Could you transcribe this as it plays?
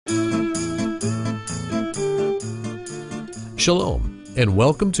Shalom, and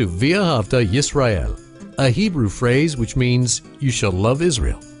welcome to V'ahavta Yisrael, a Hebrew phrase which means you shall love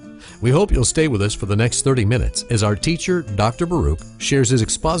Israel. We hope you'll stay with us for the next 30 minutes as our teacher, Dr. Baruch, shares his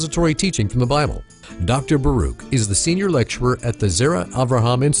expository teaching from the Bible. Dr. Baruch is the senior lecturer at the Zera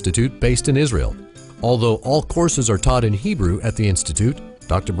Avraham Institute based in Israel. Although all courses are taught in Hebrew at the Institute,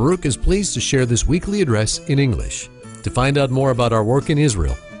 Dr. Baruch is pleased to share this weekly address in English. To find out more about our work in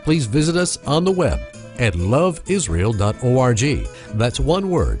Israel, please visit us on the web at loveisrael.org. That's one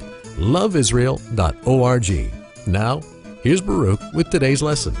word, loveisrael.org. Now, here's Baruch with today's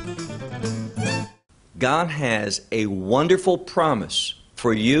lesson. God has a wonderful promise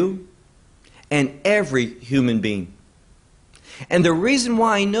for you and every human being. And the reason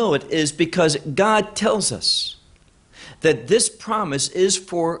why I know it is because God tells us that this promise is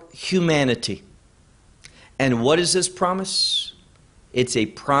for humanity. And what is this promise? It's a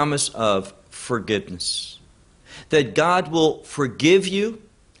promise of forgiveness. That God will forgive you,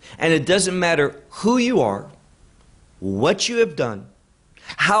 and it doesn't matter who you are, what you have done,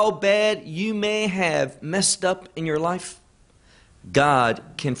 how bad you may have messed up in your life, God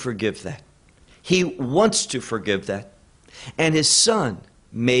can forgive that. He wants to forgive that. And His Son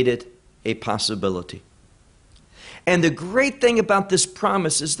made it a possibility. And the great thing about this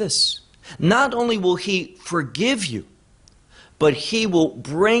promise is this. Not only will He forgive you, but He will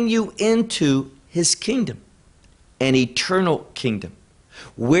bring you into His kingdom, an eternal kingdom,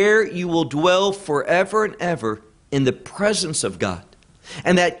 where you will dwell forever and ever in the presence of God.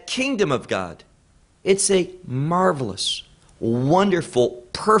 And that kingdom of God, it's a marvelous, wonderful,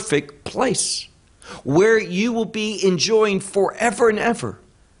 perfect place where you will be enjoying forever and ever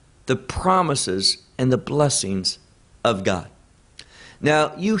the promises and the blessings of God.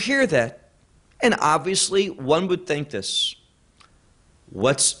 Now, you hear that, and obviously one would think this.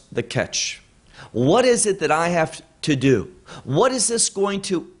 What's the catch? What is it that I have to do? What is this going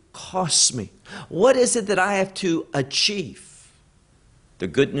to cost me? What is it that I have to achieve? The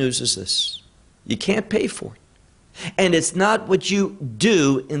good news is this. You can't pay for it. And it's not what you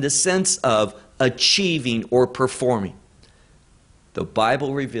do in the sense of achieving or performing. The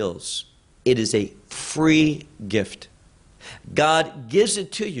Bible reveals it is a free gift. God gives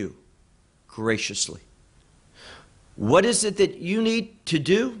it to you graciously. What is it that you need to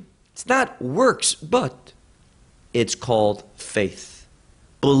do? It's not works, but it's called faith.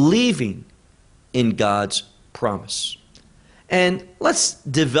 Believing in God's promise. And let's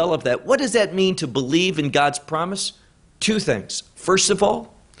develop that. What does that mean to believe in God's promise? Two things. First of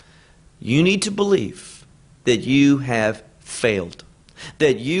all, you need to believe that you have failed,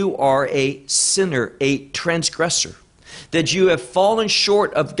 that you are a sinner, a transgressor, that you have fallen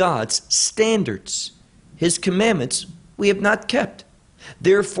short of God's standards. His commandments we have not kept.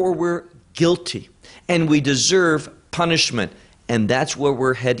 Therefore, we're guilty and we deserve punishment. And that's where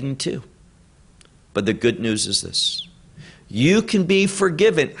we're heading to. But the good news is this. You can be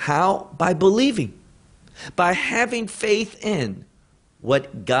forgiven. How? By believing. By having faith in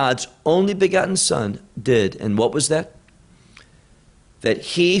what God's only begotten Son did. And what was that? That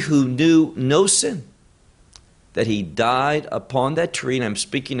He who knew no sin, that He died upon that tree, and I'm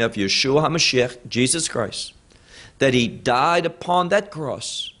speaking of Yeshua HaMashiach, Jesus Christ, that He died upon that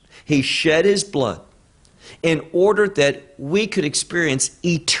cross. He shed His blood in order that we could experience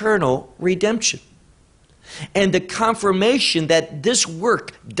eternal redemption. And the confirmation that this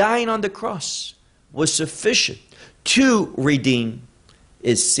work, dying on the cross, was sufficient to redeem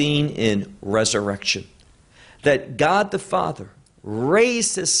is seen in resurrection. That God the Father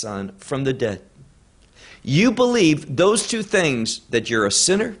raised His Son from the dead. You believe those two things, that you're a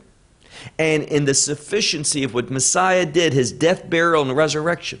sinner, and in the sufficiency of what Messiah did, His death, burial, and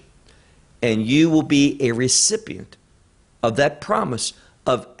resurrection. And you will be a recipient of that promise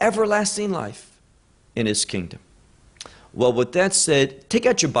of everlasting life in His kingdom. Well, with that said, take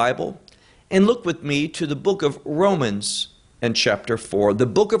out your Bible and look with me to the book of Romans and chapter 4. The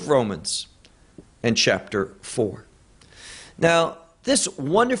book of Romans and chapter 4. Now, this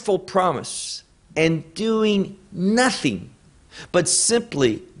wonderful promise and doing nothing but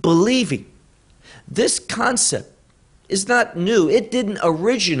simply believing. This concept is not new. It didn't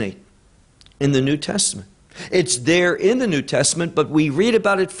originate in the New Testament. It's there in the New Testament, but we read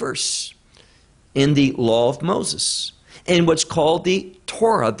about it first in the Law of Moses, in what's called the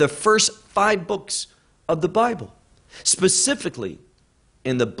Torah, the first 5 books of the Bible, specifically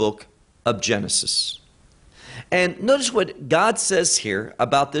in the book of Genesis. And notice what God says here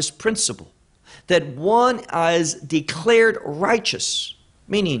about this principle, that one is declared righteous,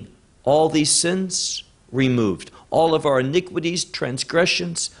 meaning all these sins removed, all of our iniquities,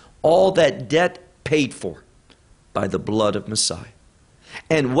 transgressions, all that debt paid for. by the blood of Messiah.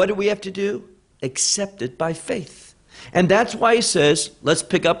 And what do we have to do? Accept it by faith. And that's why he says, let's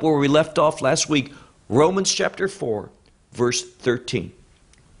pick up where we left off last week, Romans chapter 4, verse 13.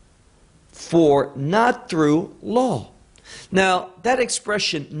 For not through law. Now, that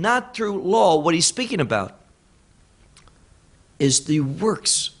expression, not through law, what he's speaking about is the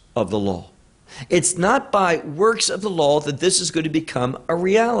works of the law. It's not by works of the law that this is going to become a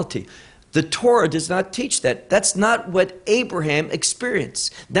reality. The Torah does not teach that. That's not what Abraham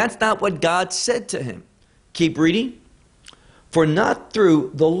experienced. That's not what God said to him. Keep reading. For not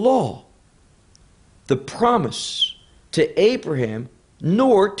through the law, the promise to Abraham,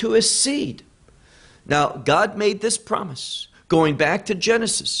 nor to his seed. Now, God made this promise, going back to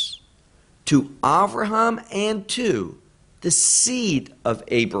Genesis, to Abraham and to the seed of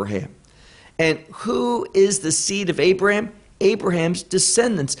Abraham. And who is the seed of Abraham? Abraham's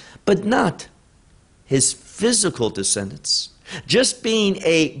descendants, but not his physical descendants. Just being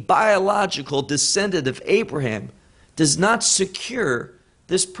a biological descendant of Abraham does not secure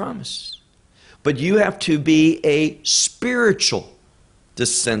this promise. But you have to be a spiritual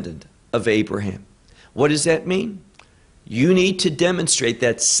descendant of Abraham. What does that mean? You need to demonstrate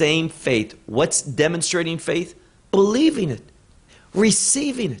that same faith. What's demonstrating faith? Believing it,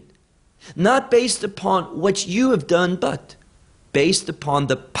 receiving it. Not based upon what you have done, but based upon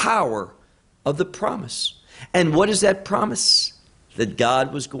the power of the promise. And what is that promise? That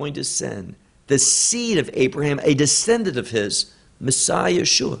God was going to send the seed of Abraham, a descendant of his, Messiah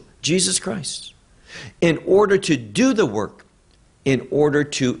Yeshua, Jesus Christ, in order to do the work, in order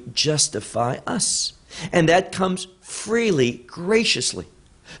to justify us. And that comes freely, graciously,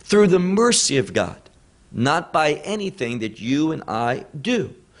 through the mercy of God, not by anything that you and I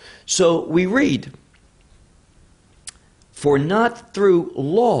do. So we read, for not through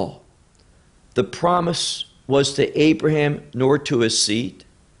law the promise was to Abraham nor to his seed.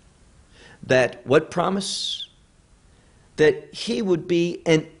 That, what promise? That he would be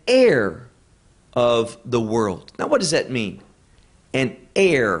an heir of the world. Now what does that mean? An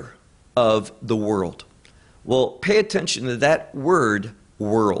heir of the world. Well, pay attention to that word,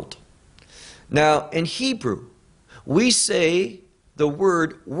 world. Now in Hebrew, we say the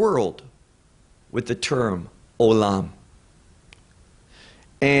word world with the term olam.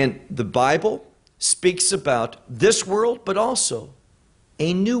 And the Bible speaks about this world, but also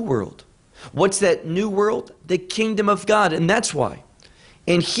a new world. What's that new world? The kingdom of God. And that's why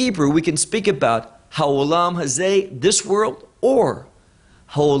in Hebrew we can speak about ha'olam hazeh, this world, or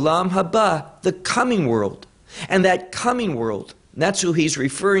ha'olam haba, the coming world. And that coming world, that's who he's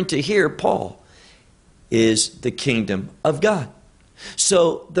referring to here, Paul, is the kingdom of God.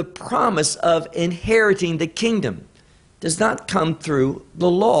 So the promise of inheriting the kingdom does not come through the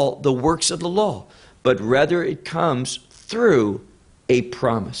law, the works of the law, but rather it comes through a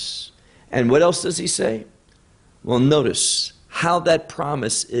promise. And what else does he say? Well, notice how that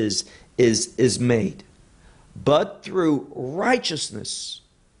promise is made. But through righteousness,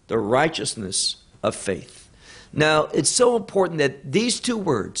 the righteousness of faith. Now, it's so important that these two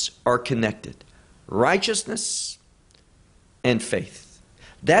words are connected. Righteousness and faith.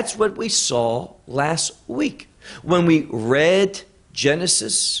 That's what we saw last week when we read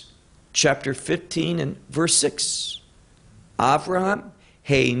Genesis chapter 15 and verse 6. Abraham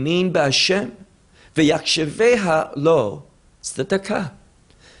ha'amin b'Hashem v'yaksheveha lo tzedakah.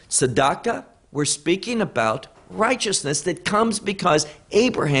 Tzedakah, we're speaking about righteousness that comes because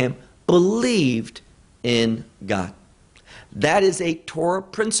Abraham believed in God. That is a Torah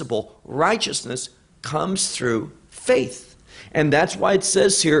principle. Righteousness comes through faith. And that's why it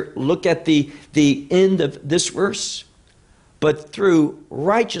says here, look at the end of this verse, but through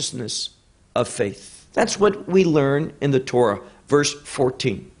righteousness of faith. That's what we learn in the Torah. Verse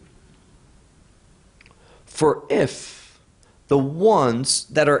 14. For if the ones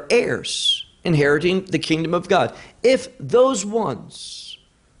that are heirs, inheriting the kingdom of God, if those ones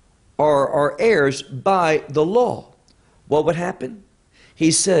are heirs by the law, what would happen?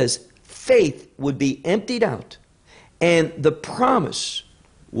 He says faith would be emptied out and the promise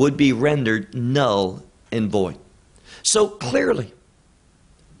would be rendered null and void. So clearly,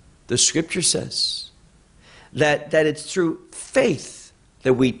 the scripture says that it's through faith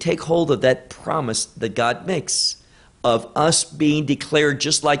that we take hold of that promise that God makes of us being declared,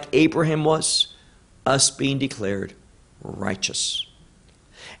 just like Abraham was, us being declared righteous.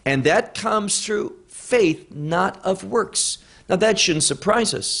 And that comes through faith, not of works. Now that shouldn't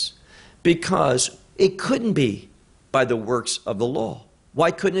surprise us, because it couldn't be by the works of the law.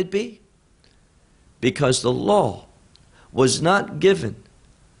 Why couldn't it be? Because the law was not given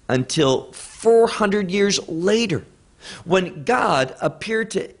until 400 years later, when God appeared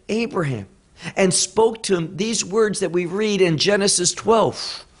to Abraham and spoke to him these words that we read in Genesis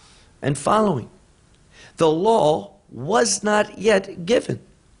 12 and following. The law was not yet given.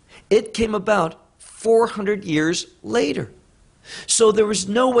 It came about 400 years later. So there was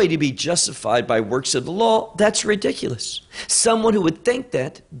no way to be justified by works of the law. That's ridiculous. Someone who would think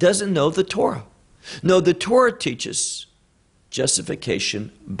that doesn't know the Torah. No, the Torah teaches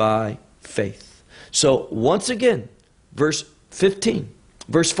justification by faith. So once again, verse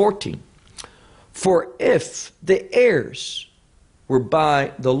 14. For if the heirs were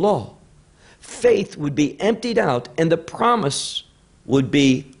by the law, faith would be emptied out and the promise would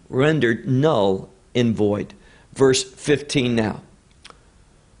be rendered null and void. Verse 15 now.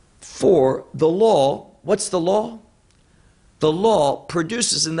 For the law, what's the law? The law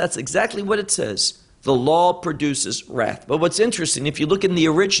produces, and that's exactly what it says, the law produces wrath. But what's interesting, if you look in the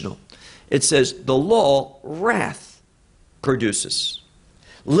original, it says the law, wrath, produces.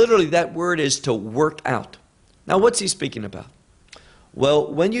 Literally, that word is to work out. Now, what's he speaking about?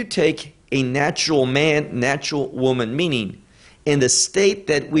 Well, when you take a natural man, natural woman, meaning in the state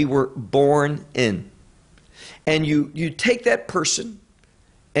that we were born in, and you take that person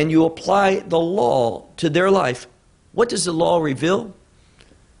and you apply the law to their life, what does the law reveal?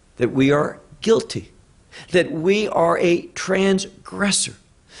 That we are guilty, that we are a transgressor.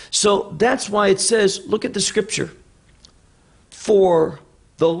 So that's why it says, look at the scripture, for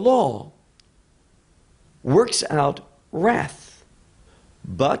the law works out wrath.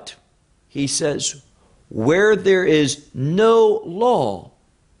 But, he says, where there is no law,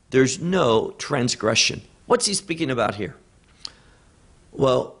 there's no transgression. What's he speaking about here?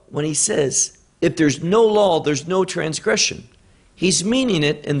 Well, when he says, if there's no law, there's no transgression, he's meaning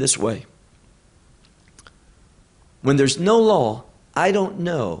it in this way. When there's no law, I don't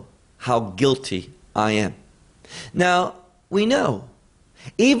know how guilty I am. Now, we know,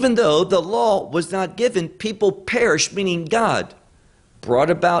 even though the law was not given, people perished, meaning God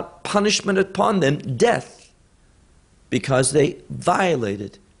brought about punishment upon them, death, because they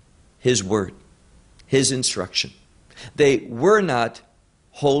violated his word, his instruction. They were not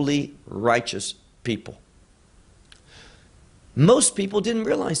holy, righteous people. Most people didn't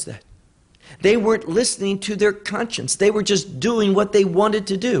realize that. They weren't listening to their conscience. They were just doing what they wanted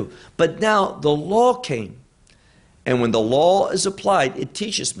to do. But now the law came. And when the law is applied, it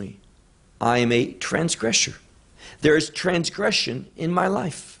teaches me I am a transgressor. There is transgression in my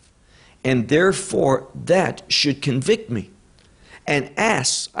life. And therefore, that should convict me. And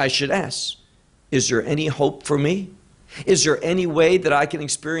I should ask, is there any hope for me? Is there any way that I can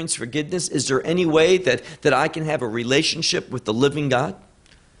experience forgiveness? Is there any way that I can have a relationship with the living God?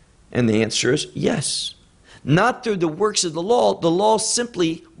 And the answer is yes. Not through the works of the law. The law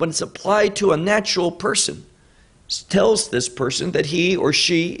simply, when it's applied to a natural person, tells this person that he or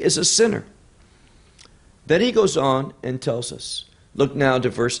she is a sinner. Then he goes on and tells us. Look now to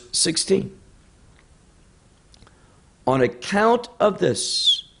verse 16. On account of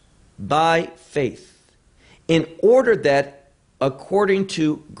this, by faith, in order that according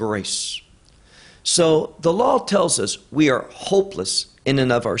to grace. So the law tells us we are hopeless in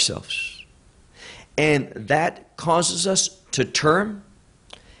and of ourselves. And that causes us to turn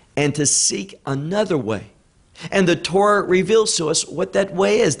and to seek another way. And the Torah reveals to us what that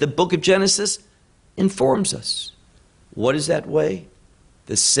way is. The book of Genesis informs us. What is that way?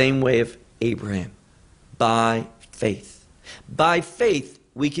 The same way of Abraham. By faith. By faith,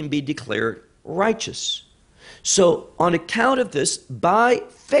 we can be declared righteous. So, on account of this, by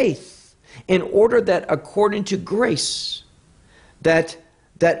faith, in order that according to grace, that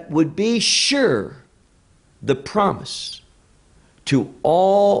would be sure the promise to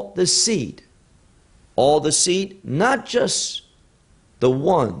all the seed, not just the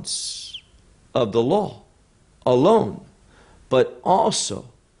ones of the law alone, but also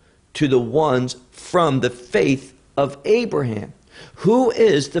to the ones from the faith of Abraham, who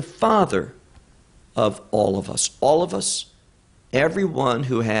is the father of all of us, everyone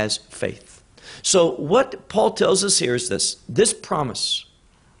who has faith. So what Paul tells us here is this promise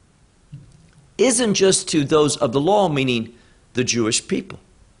isn't just to those of the law, meaning the Jewish people.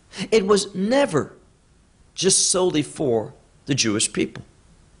 It was never just solely for the Jewish people.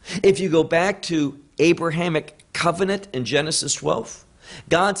 If you go back to Abrahamic covenant in Genesis 12,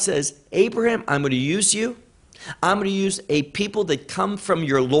 God says, Abraham, I'm going to use you. I'm going to use a people that come from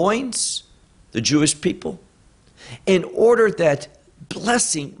your loins, the Jewish people, in order that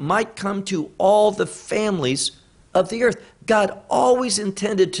blessing might come to all the families of the earth. God always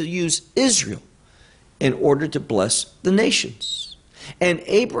intended to use Israel in order to bless the nations. And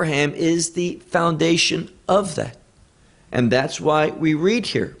Abraham is the foundation of that. And that's why we read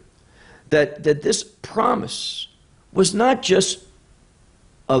here that this promise was not just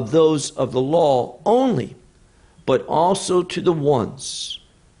of those of the law only, but also to the ones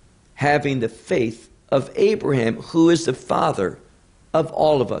having the faith of Abraham, who is the father of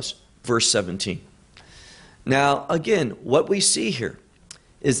all of us. Verse 17. Now, again, what we see here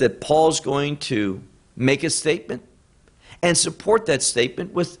is that Paul's going to make a statement and support that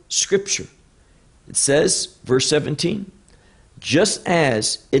statement with Scripture. It says, verse 17, just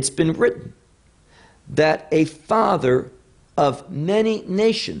as it's been written, that a father of many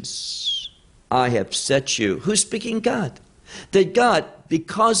nations I have set you. Who's speaking? God. That God,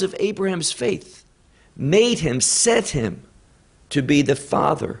 because of Abraham's faith, made him, set him to be the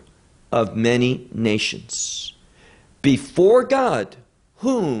father of many nations. Before God,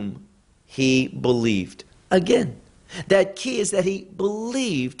 whom he believed. Again, that key is that he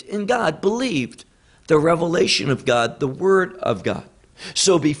believed in God, believed the revelation of God, the Word of God.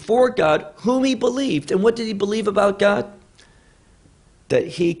 So before God, whom he believed. And what did he believe about God? That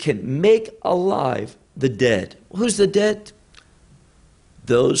he can make alive the dead. Who's the dead?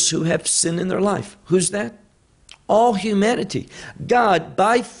 Those who have sin in their life. Who's that? All humanity. God,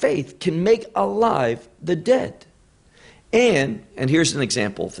 by faith, can make alive the dead. And here's an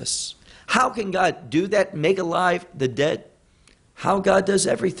example of this. How can God do that, make alive the dead? How God does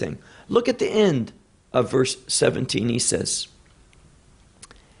everything. Look at the end of verse 17. He says,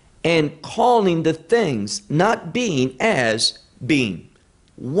 and calling the things not being as being.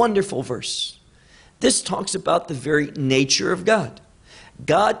 Wonderful verse. This talks about the very nature of God.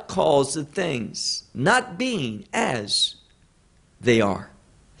 God calls the things not being as they are.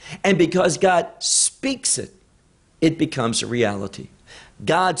 And because God speaks it, it becomes a reality.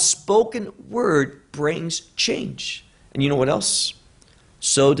 God's spoken word brings change. And you know what else?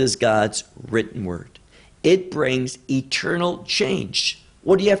 So does God's written word. It brings eternal change.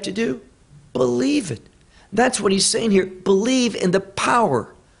 What do you have to do? Believe it. That's what he's saying here. Believe in the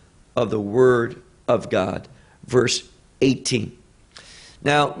power of the Word of God. Verse 18.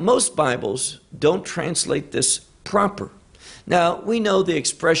 Now, most Bibles don't translate this proper. Now, we know the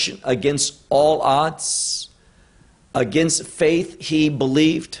expression against all odds, against faith he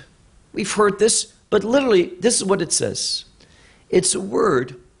believed. We've heard this, but literally, this is what it says. It's a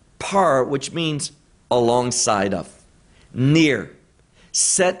word, par, which means alongside of, near,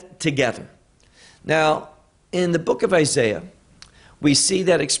 set together. Now, in the book of Isaiah, we see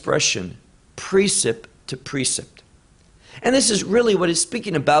that expression, precept to precept. And this is really what it's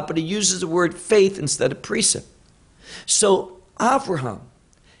speaking about, but he uses the word faith instead of precept. So, Abraham,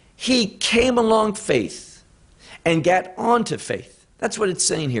 he came along faith and got onto faith. That's what it's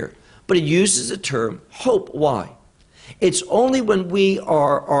saying here. But it uses the term hope. Why? It's only when we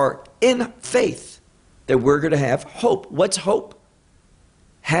are in faith that we're going to have hope. What's hope?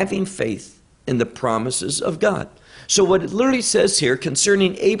 Having faith in the promises of God. So what it literally says here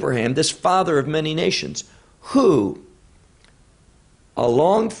concerning Abraham, this father of many nations, who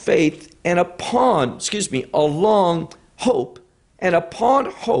along faith and along hope and upon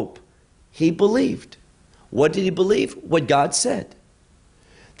hope, he believed. What did he believe? What God said.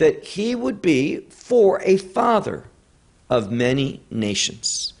 That he would be for a father of many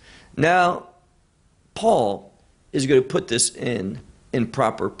nations. Now, Paul is going to put this in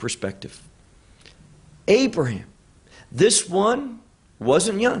proper perspective. Abraham, this one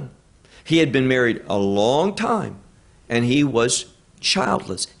wasn't young. He had been married a long time, and he was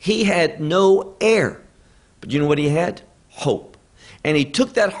childless. He had no heir. But you know what he had? Hope. And he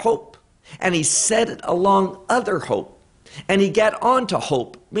took that hope, and he set it along other hope. And he got on to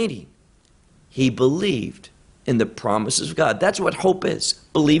hope, meaning he believed in the promises of God. That's what hope is,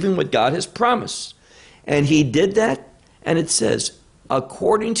 believing what God has promised. And he did that, and it says,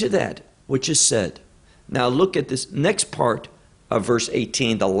 according to that which is said. Now look at this next part of verse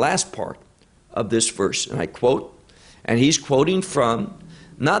 18, the last part of this verse. And I quote, and he's quoting from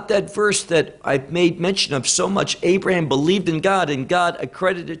not that verse that I've made mention of so much. Abraham believed in God, and God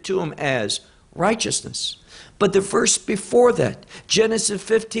accredited to him as righteousness. But the verse before that, Genesis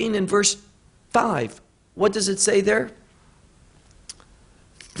 15 and verse 5, what does it say there?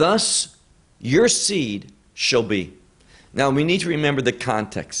 Thus your seed shall be. Now we need to remember the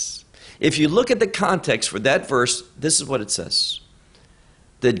context. If you look at the context for that verse, this is what it says.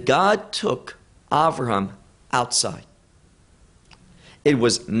 That God took Abraham outside. It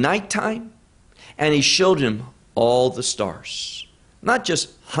was nighttime, and he showed him all the stars. Not just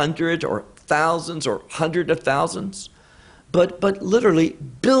hundreds or thousands or hundreds of thousands, but literally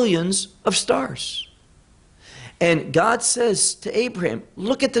billions of stars. And God says to Abraham,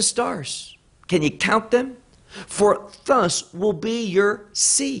 look at the stars. Can you count them? For thus will be your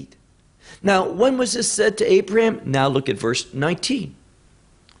seed. Now, when was this said to Abraham? Now look at verse 19.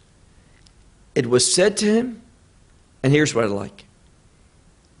 It was said to him, and here's what I like.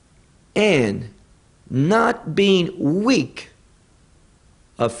 And not being weak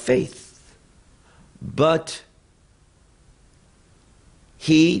of faith, but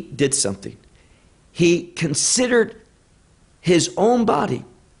he did something. He considered his own body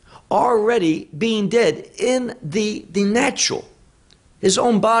already being dead in the natural. His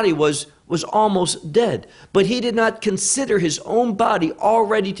own body was almost dead, but he did not consider his own body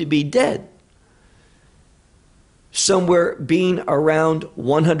already to be dead. Somewhere being around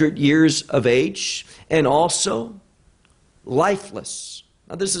 100 years of age, and also lifeless.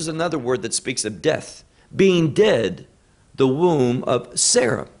 Now this is another word that speaks of death. Being dead, the womb of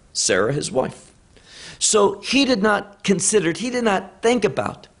Sarah, his wife. So he did not consider, he did not think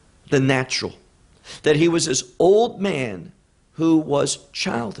about the natural, that he was this old man who was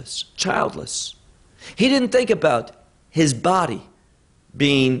childless. He didn't think about his body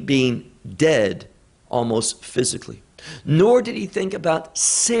being dead almost physically. Nor did he think about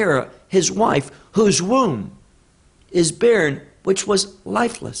Sarah, his wife, whose womb is barren, which was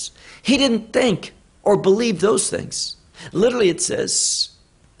lifeless. He didn't think or believe those things. Literally it says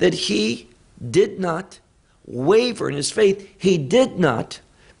that he did not waver in his faith. He did not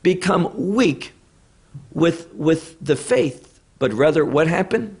become weak with the faith. But rather, what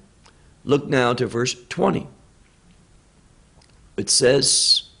happened? Look now to verse 20. It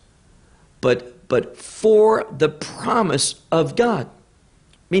says, but for the promise of God,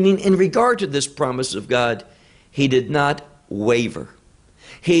 meaning in regard to this promise of God, he did not waver.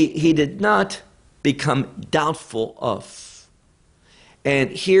 He did not become doubtful of.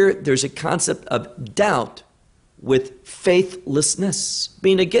 And here there's a concept of doubt with faithlessness,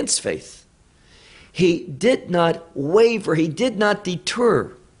 being against faith. He did not waver, he did not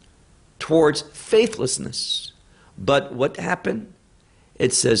deter towards faithlessness. But what happened?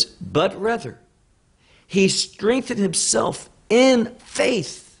 It says, but rather, he strengthened himself in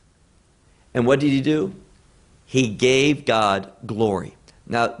faith. And what did he do? He gave God glory.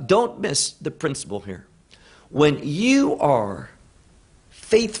 Now, don't miss the principle here. When you are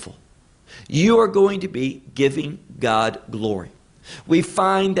faithful, you are going to be giving God glory. We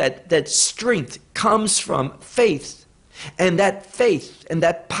find that strength comes from faith, and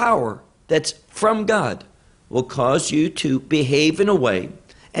that power that's from God will cause you to behave in a way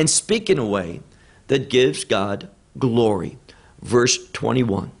and speak in a way that gives God glory. Verse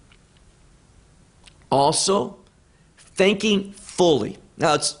 21. Also, thinking fully.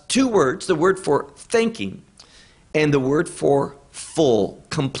 Now, it's two words, the word for thinking and the word for full,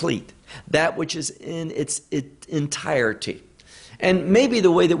 complete. That which is in its entirety. And maybe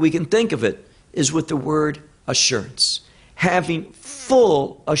the way that we can think of it is with the word assurance. Having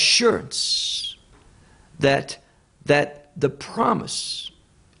full assurance that the promise,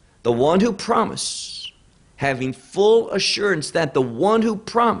 the one who promised, having full assurance that the one who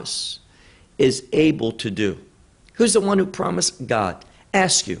promised is able to do. Who's the one who promised? God.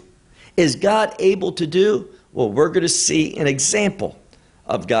 Ask you, is God able to do? Well, we're going to see an example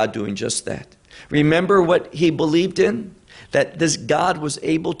of God doing just that. Remember what he believed in? That this God was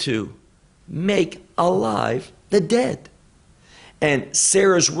able to make alive the dead. And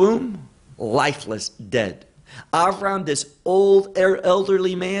Sarah's womb, lifeless, dead. Abraham, this old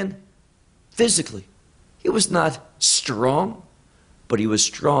elderly man, physically, he was not strong, but he was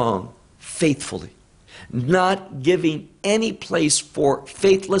strong faithfully, not giving any place for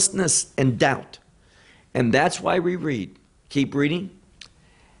faithlessness and doubt. And that's why we read, keep reading,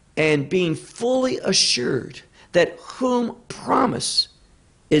 and being fully assured that whom promise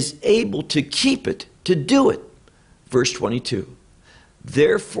is able to keep it, to do it. Verse 22.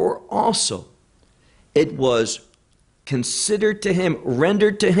 Therefore also it was considered to him,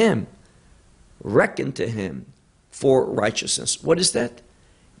 rendered to him, reckoned to him for righteousness. What is that?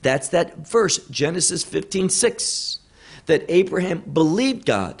 That's that verse, Genesis 15:6, that Abraham believed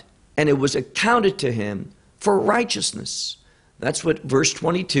God and it was accounted to him for righteousness. That's what verse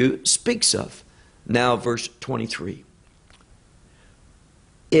 22 speaks of. Now verse 23.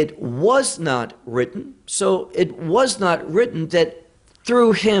 It was not written, so it was not written that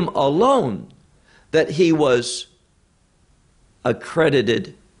through him alone that he was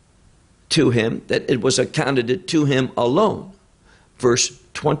accredited to him, that it was accounted to him alone. Verse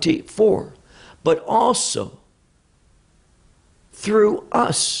 24. But also through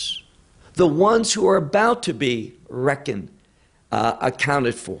us, the ones who are about to be reckoned,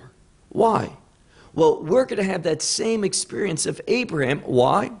 accounted for. Why? Well, we're going to have that same experience of Abraham.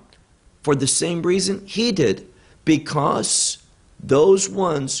 Why? For the same reason he did. Because those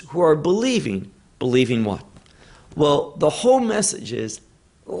ones who are believing what? Well, the whole message is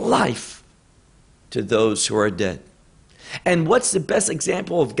life to those who are dead. And what's the best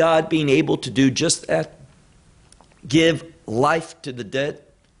example of God being able to do just that? Give life to the dead?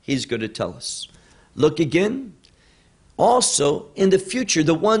 He's going to tell us. Look again. Also, in the future,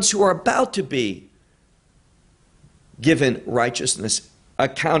 the ones who are about to be given righteousness,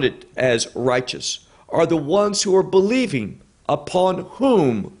 accounted as righteous, are the ones who are believing, upon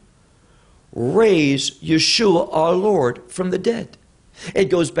whom raised Yeshua our Lord from the dead. It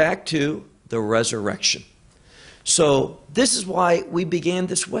goes back to the resurrection. So this is why we began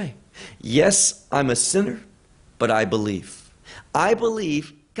this way. Yes, I'm a sinner, but I believe. I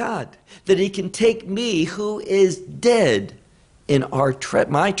believe God, that He can take me who is dead in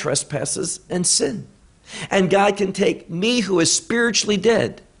my trespasses and sin. And God can take me who is spiritually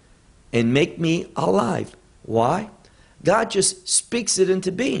dead and make me alive. Why? God just speaks it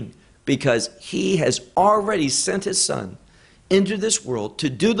into being because He has already sent His Son into this world to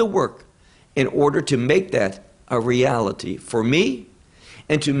do the work in order to make that a reality for me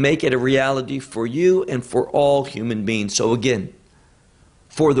and to make it a reality for you and for all human beings. So again,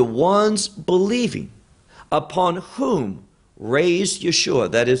 for the ones believing, upon whom raised Yeshua,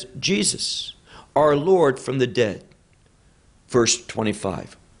 that is Jesus, our Lord from the dead. Verse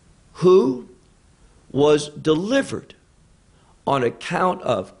 25, who was delivered on account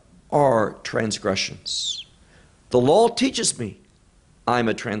of our transgressions. The law teaches me I'm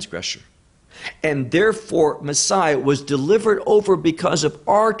a transgressor. And therefore Messiah was delivered over because of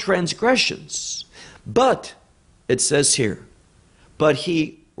our transgressions. But, it says here, but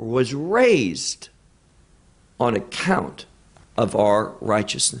He was raised on account of our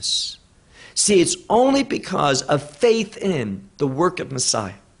righteousness. See, it's only because of faith in the work of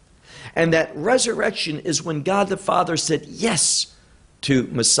Messiah. And that resurrection is when God the Father said yes to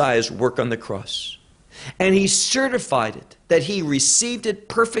Messiah's work on the cross. And He certified it, that He received it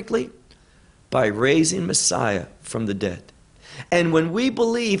perfectly by raising Messiah from the dead. And when we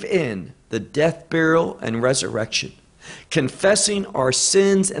believe in the death, burial, and resurrection, confessing our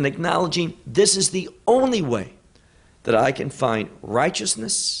sins and acknowledging this is the only way that I can find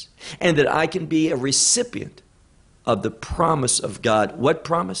righteousness and that I can be a recipient of the promise of God. What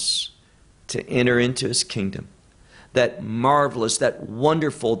promise? To enter into His kingdom. That marvelous, that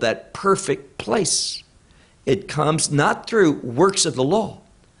wonderful, that perfect place. It comes not through works of the law,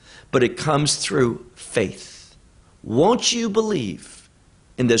 but it comes through faith. Won't you believe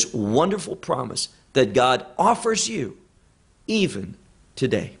in this wonderful promise that God offers you even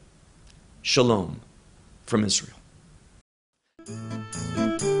today? Shalom from Israel.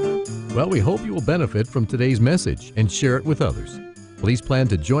 Well, we hope you will benefit from today's message and share it with others. Please plan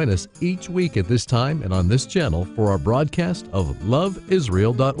to join us each week at this time and on this channel for our broadcast of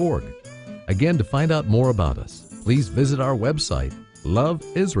loveisrael.org. Again, to find out more about us, please visit our website,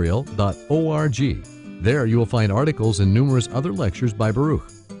 loveisrael.org. There you will find articles and numerous other lectures by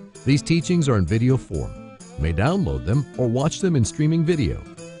Baruch. These teachings are in video form. You may download them or watch them in streaming video.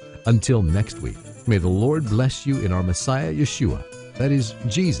 Until next week, may the Lord bless you in our Messiah Yeshua, that is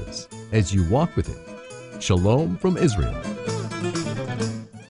Jesus, as you walk with Him. Shalom from Israel.